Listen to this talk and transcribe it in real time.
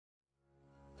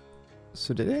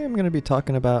So today I'm going to be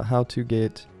talking about how to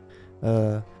get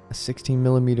a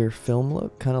 16mm film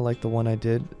look, kind of like the one I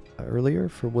did earlier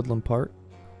for Woodland Park.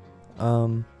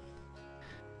 And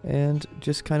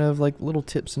just kind of like little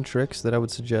tips and tricks that I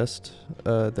would suggest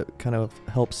that kind of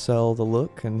help sell the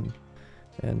look and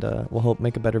will help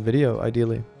make a better video,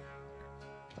 ideally.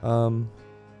 And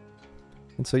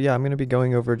so yeah, I'm going to be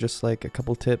going over just like a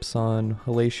couple tips on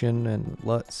halation and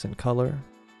LUTs and color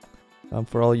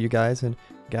for all you guys and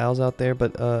gals out there.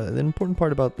 But the important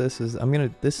part about this is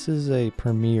this is a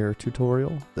Premiere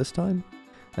tutorial this time,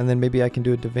 and then maybe I can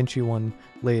do a DaVinci one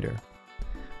later.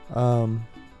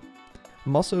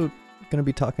 I'm also going to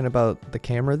be talking about the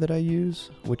camera that I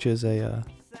use, which is a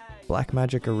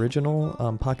Blackmagic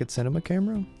original pocket cinema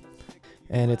camera,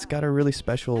 and it's got a really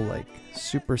special like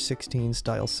Super 16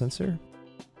 style sensor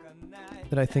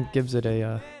that I think gives it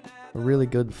a really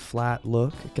good flat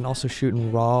look. It can also shoot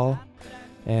in RAW,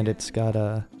 and it's got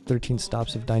 13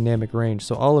 stops of dynamic range.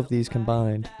 So all of these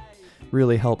combined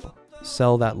really help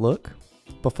sell that look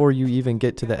before you even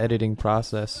get to the editing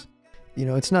process. You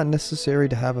know, it's not necessary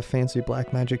to have a fancy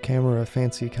Blackmagic camera or a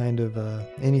fancy kind of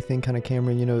anything kind of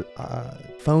camera. You know,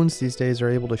 phones these days are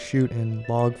able to shoot in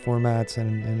log formats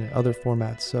and other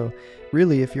formats. So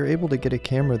really, if you're able to get a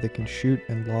camera that can shoot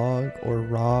in log or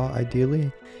RAW,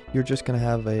 ideally, you're just going to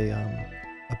have a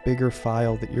bigger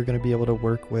file that you're going to be able to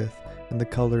work with, and the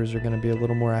colors are going to be a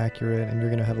little more accurate, and you're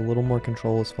going to have a little more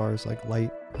control as far as like light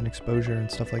and exposure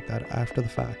and stuff like that after the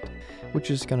fact,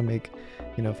 which is going to make,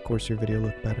 you know, of course, your video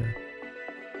look better.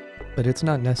 But it's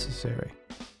not necessary.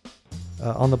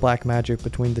 On the Blackmagic,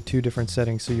 between the two different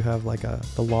settings, so you have like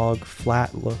the log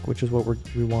flat look, which is what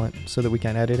we want so that we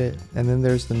can edit it, and then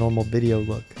there's the normal video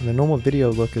look. And the normal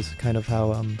video look is kind of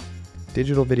how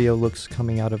digital video looks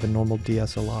coming out of a normal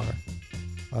DSLR.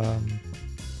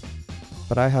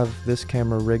 But I have this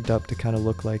camera rigged up to kind of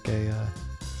look like a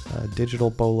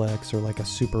digital Bolex or like a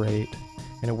Super 8,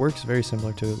 and it works very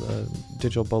similar to a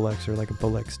digital Bolex or like a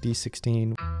Bolex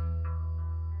D16.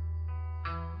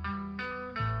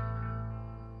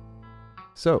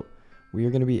 So, we are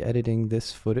going to be editing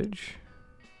this footage,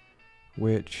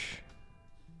 which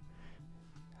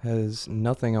has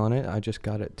nothing on it. I just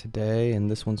got it today, and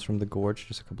this one's from the Gorge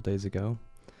just a couple days ago.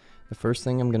 The first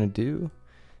thing I'm going to do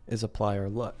is apply our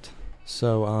LUT.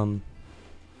 So,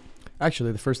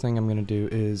 actually, the first thing I'm going to do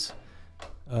is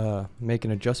make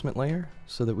an adjustment layer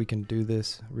so that we can do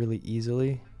this really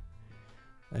easily.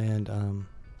 And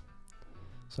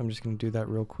so I'm just going to do that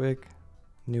real quick.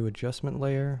 New adjustment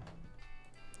layer.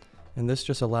 And this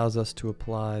just allows us to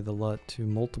apply the LUT to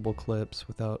multiple clips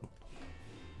without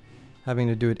having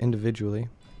to do it individually.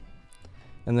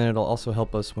 And then it'll also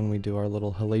help us when we do our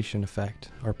little halation effect,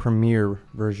 our Premiere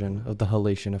version of the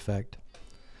halation effect.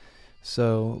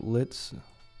 So let's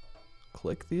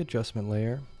click the adjustment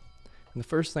layer. And the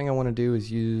first thing I want to do is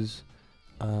use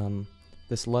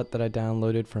this LUT that I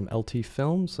downloaded from LT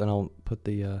Films, and I'll put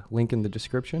the link in the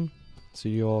description so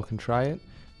you all can try it.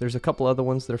 There's a couple other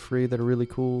ones that are free that are really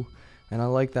cool, and I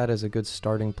like that as a good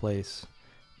starting place,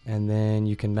 and then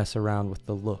you can mess around with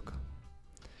the look.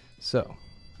 So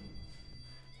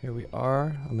here we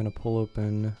are. I'm going to pull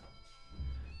open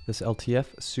this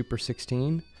LTF Super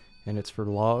 16, and it's for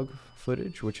log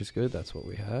footage, which is good. That's what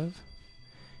we have.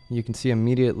 And you can see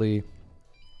immediately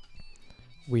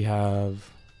we have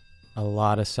a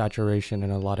lot of saturation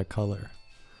and a lot of color.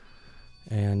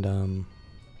 And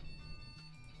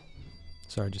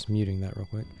sorry, just muting that real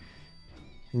quick.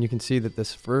 And you can see that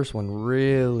this first one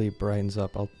really brightens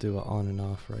up. I'll do it on and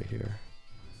off right here.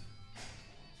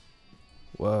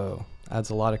 Whoa, adds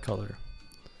a lot of color.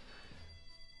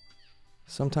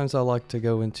 Sometimes I like to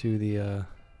go into the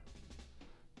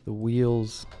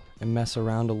wheels and mess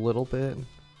around a little bit,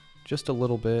 just a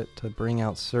little bit, to bring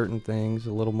out certain things,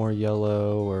 a little more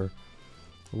yellow or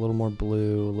a little more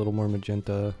blue, a little more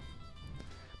magenta.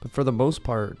 But for the most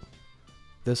part,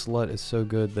 this LUT is so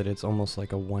good that it's almost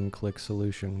like a one-click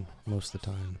solution most of the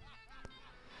time.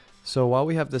 So while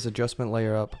we have this adjustment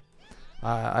layer up,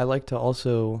 I like to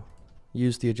also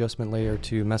use the adjustment layer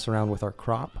to mess around with our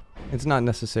crop. It's not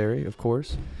necessary, of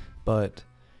course, but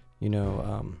you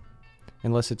know,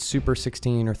 unless it's Super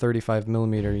 16 or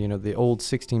 35mm, you know, the old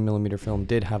 16mm film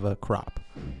did have a crop.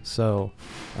 So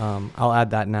I'll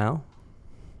add that now,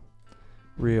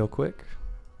 real quick.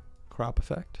 Crop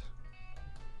effect.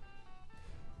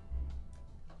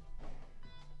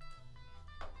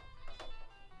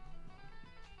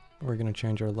 We're going to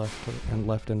change our left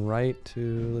and right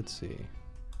to, let's see,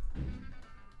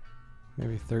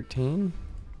 maybe 13.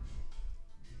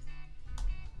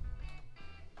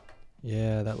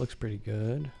 Yeah, that looks pretty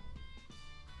good.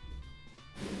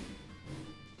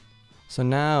 So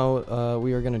now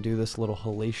we are going to do this little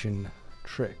halation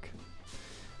trick.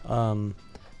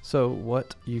 So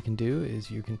what you can do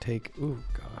is you can take,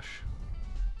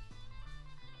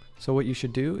 So what you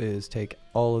should do is take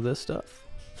all of this stuff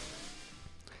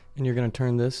and you're going to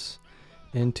turn this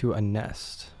into a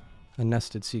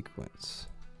nested sequence.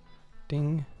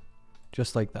 Ding.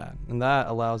 Just like that. And that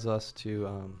allows us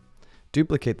to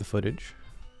duplicate the footage.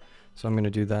 So I'm going to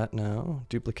do that now.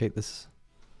 Duplicate this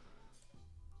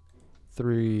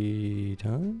 3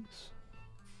 times.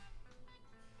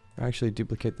 Actually,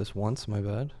 duplicate this once, my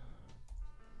bad.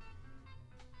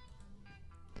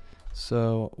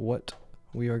 So what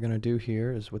we are going to do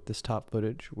here is with this top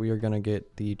footage, we are going to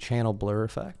get the channel blur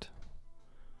effect.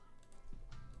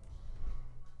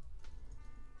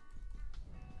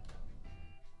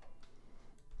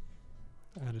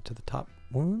 Add it to the top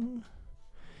one.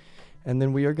 And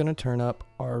then we are going to turn up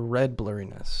our red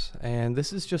blurriness. And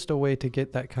this is just a way to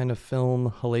get that kind of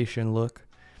film halation look.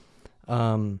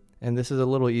 And this is a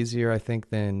little easier, I think,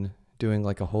 than doing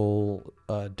like a whole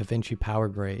DaVinci power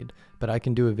grade. But I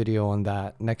can do a video on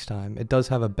that next time. It does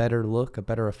have a better look, a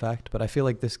better effect, but I feel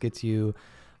like this gets you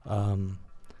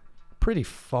pretty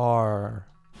far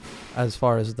as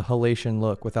the halation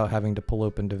look without having to pull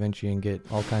open DaVinci and get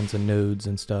all kinds of nodes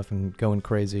and stuff and going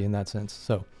crazy in that sense.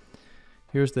 So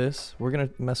here's this. We're going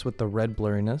to mess with the red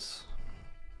blurriness.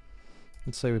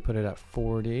 Let's say we put it at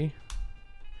 40.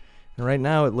 And right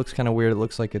now it looks kind of weird. It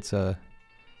looks like it's a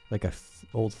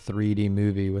old 3D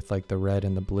movie with like the red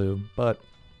and the blue. But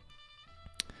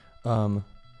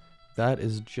that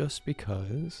is just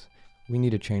because we need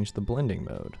to change the blending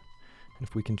mode. And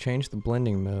if we can change the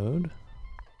blending mode,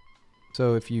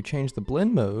 so if you change the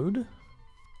blend mode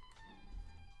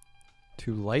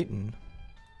to lighten,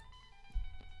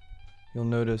 you'll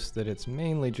notice that it's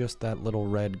mainly just that little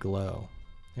red glow.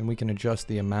 And we can adjust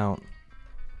the amount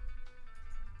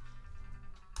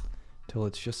till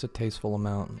it's just a tasteful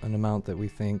amount, an amount that we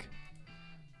think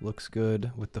looks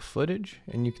good with the footage.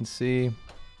 And you can see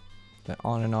that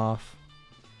on and off,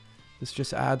 this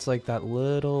just adds like that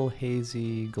little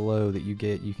hazy glow that you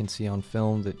can see on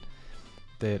film that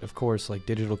of course like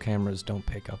digital cameras don't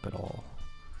pick up at all.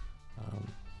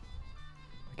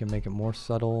 I can make it more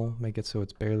subtle, make it so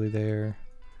it's barely there.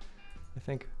 I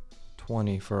think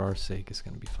 20 for our sake is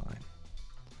going to be fine.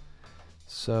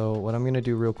 So what I'm going to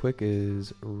do real quick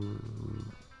is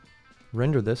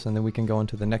render this, and then we can go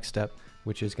into the next step,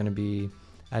 which is going to be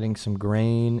adding some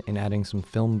grain and adding some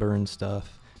film burn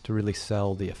stuff to really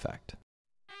sell the effect.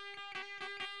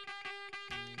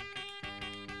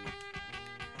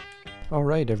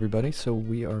 Alright everybody, so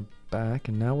we are back,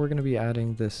 and now we're going to be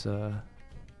adding this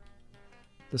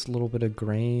this little bit of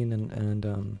grain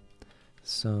and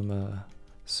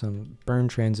some burn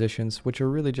transitions, which are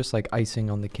really just like icing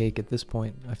on the cake at this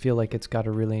point. I feel like it's got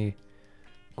a really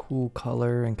cool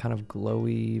color and kind of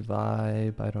glowy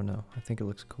vibe. I don't know, I think it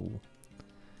looks cool.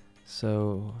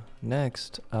 So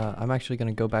next, I'm actually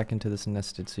going to go back into this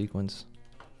nested sequence,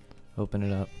 open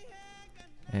it up,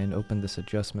 and open this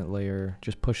adjustment layer,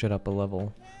 just push it up a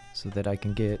level so that I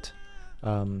can get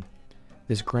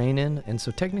this grain in. And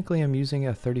so technically I'm using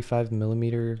a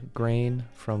 35mm grain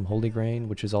from Holy Grain,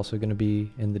 which is also going to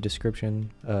be in the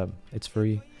description. It's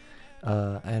free.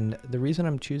 And the reason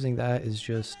I'm choosing that is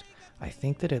just, I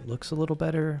think that it looks a little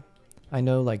better. I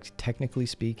know, like, technically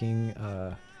speaking,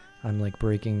 I'm like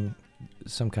breaking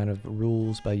some kind of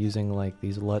rules by using like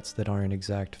these LUTs that aren't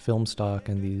exact film stock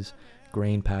and these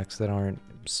grain packs that aren't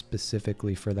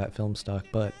specifically for that film stock,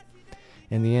 but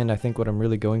in the end I think what I'm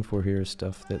really going for here is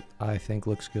stuff that I think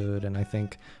looks good and I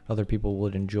think other people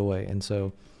would enjoy. And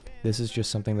so this is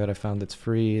just something that I found that's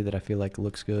free, that I feel like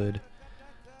looks good.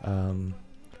 So I'm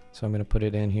going to put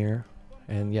it in here,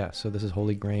 and yeah, so this is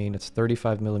Holy Grain. It's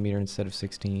 35mm instead of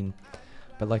 16,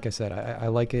 but like I said, I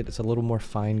like it. It's a little more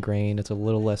fine grain, it's a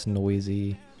little less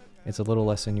noisy, it's a little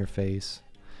less in your face.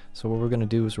 So what we're going to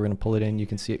do is we're going to pull it in. You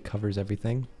can see it covers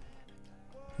everything,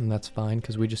 and that's fine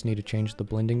because we just need to change the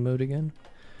blending mode again.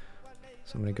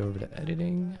 So I'm going to go over to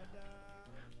editing,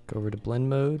 go over to blend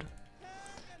mode,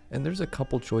 and there's a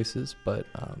couple choices, but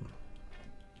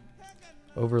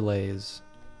overlays,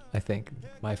 I think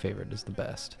my favorite is the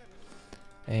best.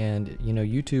 And you know,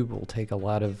 YouTube will take a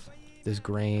lot of this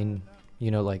grain,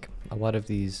 you know, like a lot of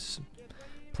these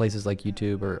places like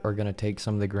YouTube are going to take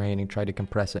some of the grain and try to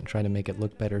compress it and try to make it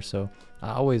look better. So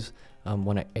I always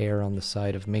want to err on the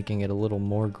side of making it a little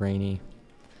more grainy,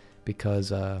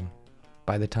 because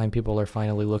by the time people are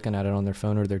finally looking at it on their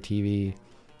phone or their TV,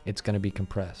 it's going to be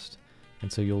compressed,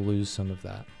 and so you'll lose some of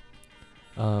that.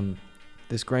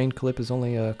 This grain clip is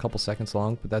only a couple seconds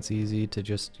long, but that's easy to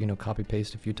just, you know, copy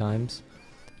paste a few times.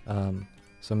 So I'm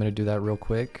going to do that real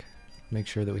quick, make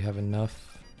sure that we have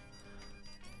enough.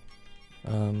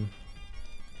 And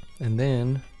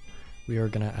then we are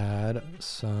going to add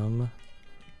some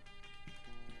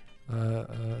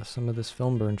of this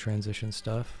film burn transition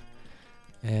stuff.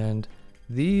 And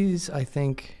these, I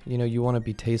think, you want to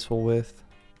be tasteful with.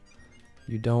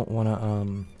 You don't want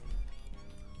to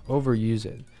overuse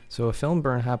it. So a film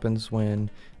burn happens when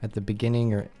at the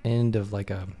beginning or end of like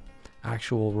a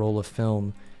actual roll of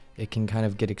film, it can kind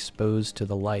of get exposed to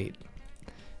the light.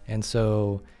 And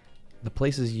so the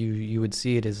places you would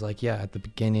see it is like, yeah, at the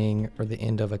beginning or the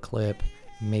end of a clip,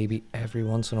 maybe every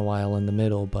once in a while in the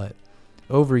middle, but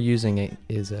overusing it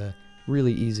is a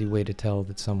really easy way to tell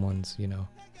that someone's,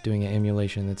 doing an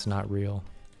emulation that's not real.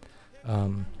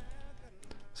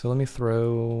 So let me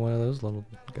throw one of those little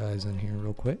guys in here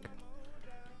real quick.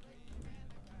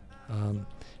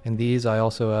 And these I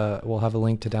also will have a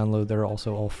link to download. They're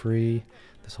also all free.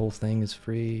 This whole thing is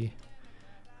free.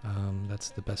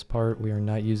 That's the best part. We are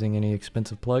not using any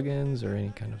expensive plugins or any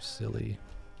kind of silly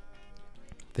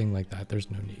thing like that.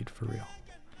 There's no need, for real.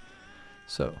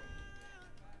 So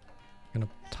I'm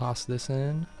gonna toss this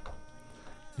in,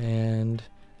 and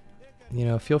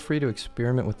feel free to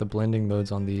experiment with the blending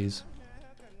modes on these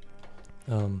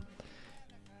to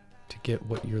get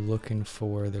what you're looking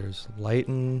for. There's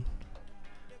lighten,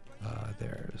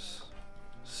 there's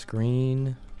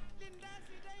screen,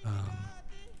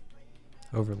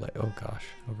 overlay. Oh gosh,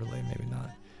 overlay maybe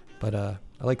not, but I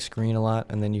like screen a lot,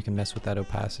 and then you can mess with that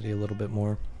opacity a little bit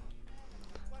more.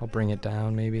 I'll bring it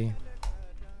down maybe.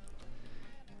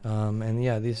 And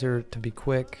yeah, these are to be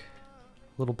quick,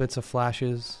 little bits of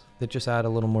flashes that just add a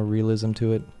little more realism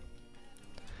to it.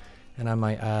 And I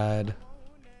might add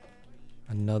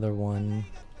another one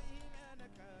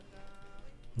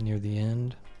near the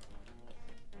end.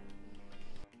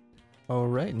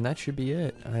 Alright, and that should be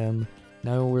it.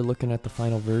 Now we're looking at the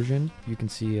final version. You can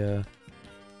see the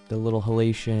little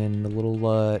halation, the little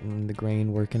LUT, and the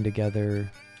grain working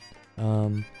together.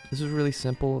 This is really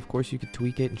simple. Of course, you could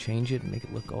tweak it and change it and make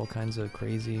it look all kinds of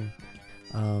crazy.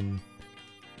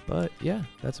 But yeah,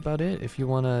 that's about it. If you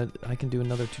wanna, I can do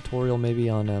another tutorial maybe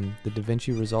on the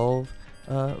DaVinci Resolve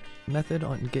method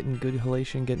on getting good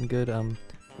halation, getting good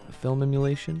film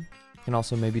emulation. You can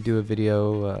also maybe do a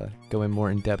video going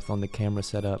more in depth on the camera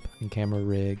setup and camera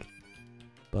rig.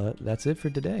 But that's it for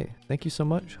today. Thank you so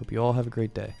much. Hope you all have a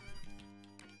great day.